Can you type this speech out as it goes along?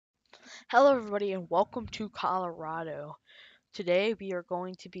Hello everybody and welcome to Colorado. Today we are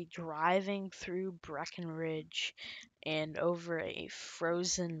going to be driving through Breckenridge and over a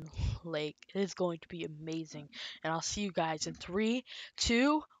frozen lake. It is going to be amazing. And I'll see you guys in 3,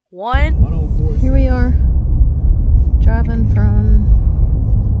 2, 1. Here we are, driving from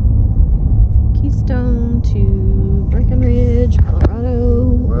Keystone to Breckenridge, Colorado.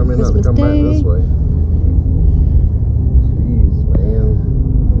 Well, I may Christmas not come Day. back this way. Jeez, man.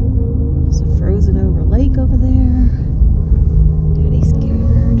 There's a frozen over lake over there. Daddy's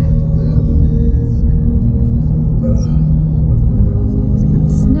scared.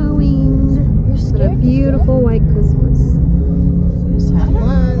 It's snowing. What a beautiful white Christmas. We just had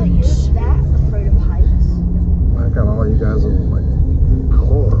lunch. I got all you guys on my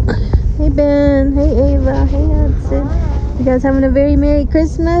car. Hey Ben, hey Ava, hey Hudson. You guys having a very Merry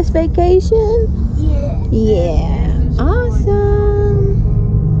Christmas vacation? Yeah. Yeah. Awesome.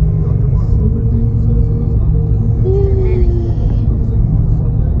 Yay.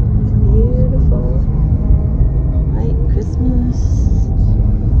 Beautiful. White Christmas.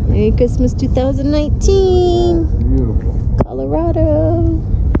 Merry Christmas 2019. Beautiful. Colorado.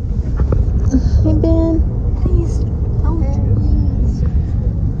 Hey Ben. Please don't please.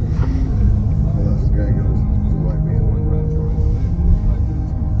 This guy goes, might be in one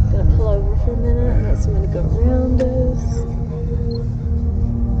Gonna pull over for a minute and let somebody go around us.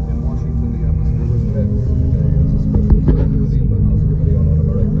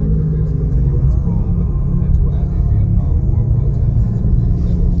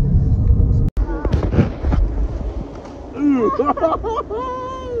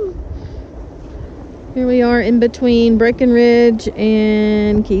 Here we are in between Breckenridge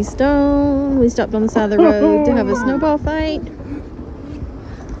and Keystone. We stopped on the side of the road to have a snowball fight.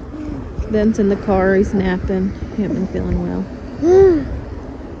 Ben's in the car, he's napping. He hasn't been feeling well.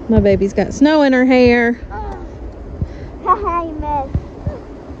 My baby's got snow in her hair. Haha, you missed.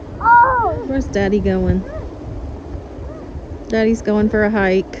 Oh! Where's Daddy going? Daddy's going for a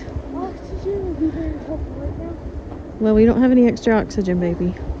hike. Oxygen will be very helpful right now. Well, we don't have any extra oxygen,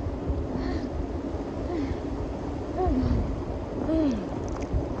 baby.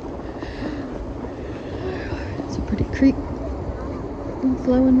 It's a pretty creek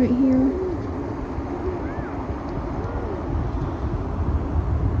flowing right here.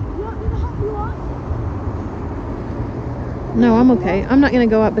 You want me to help you up? No, I'm okay. I'm not gonna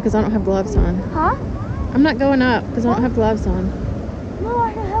go up because I don't have gloves on. Huh? I'm not going up because I don't have gloves on. No,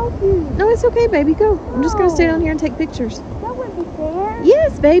 I can help you. No, it's okay, baby. Go. I'm just gonna stay down here and take pictures. That wouldn't be fair.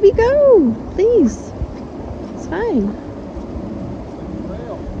 Yes, baby, go. Please. It's fine.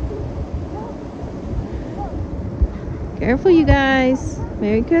 Careful, you guys.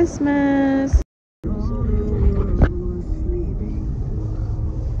 Merry Christmas. Side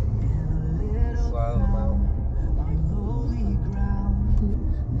of the mountain.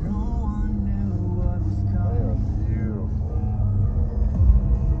 They are beautiful.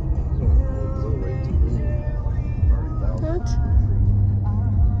 So rates are really 30,000. What?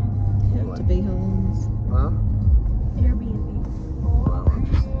 Have to be homes. Huh? Airbnb. Well,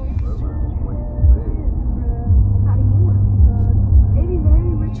 those are just way too big. How do you know? Maybe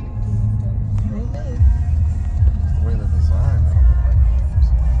very rich people. Maybe. The way they're designed, I don't like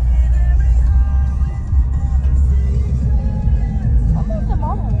I'll make them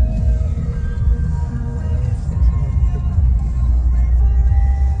all.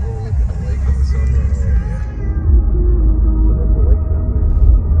 Oh, look at the lake in the summer. Oh, yeah. But that's the lake down there.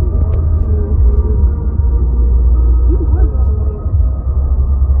 You would want to be.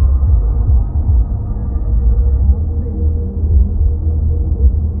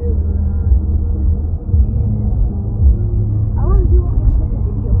 How long do you want me to take a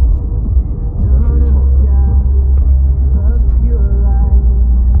video?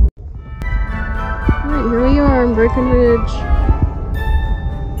 Alright, here we are in Breckenridge.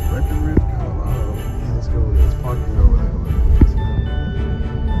 Breckenridge, Colorado. Yeah, let's go. Let's parking over there.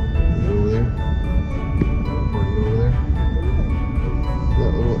 Over there. Parking over there.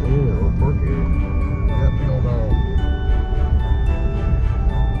 That little area, little park area. Yep, hold on.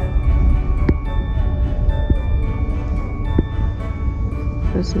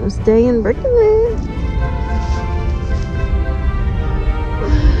 Christmas Day in Breckenridge.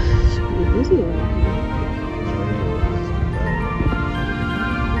 Should be busy around here.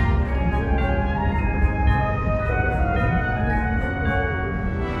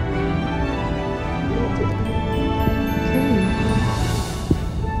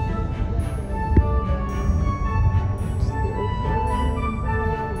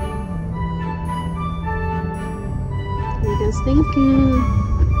 What are you guys thinking?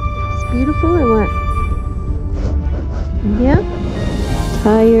 It's beautiful or what? Yeah?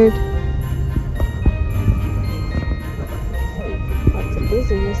 Tired. Lots of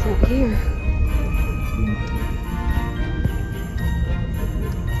busyness out here.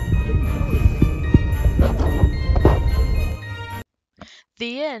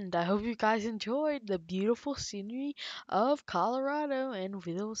 The end. I hope you guys enjoyed the beautiful scenery of Colorado, and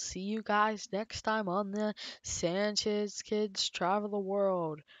we'll see you guys next time on the Sanchez Kids Travel the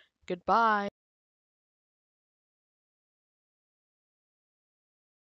World. Goodbye.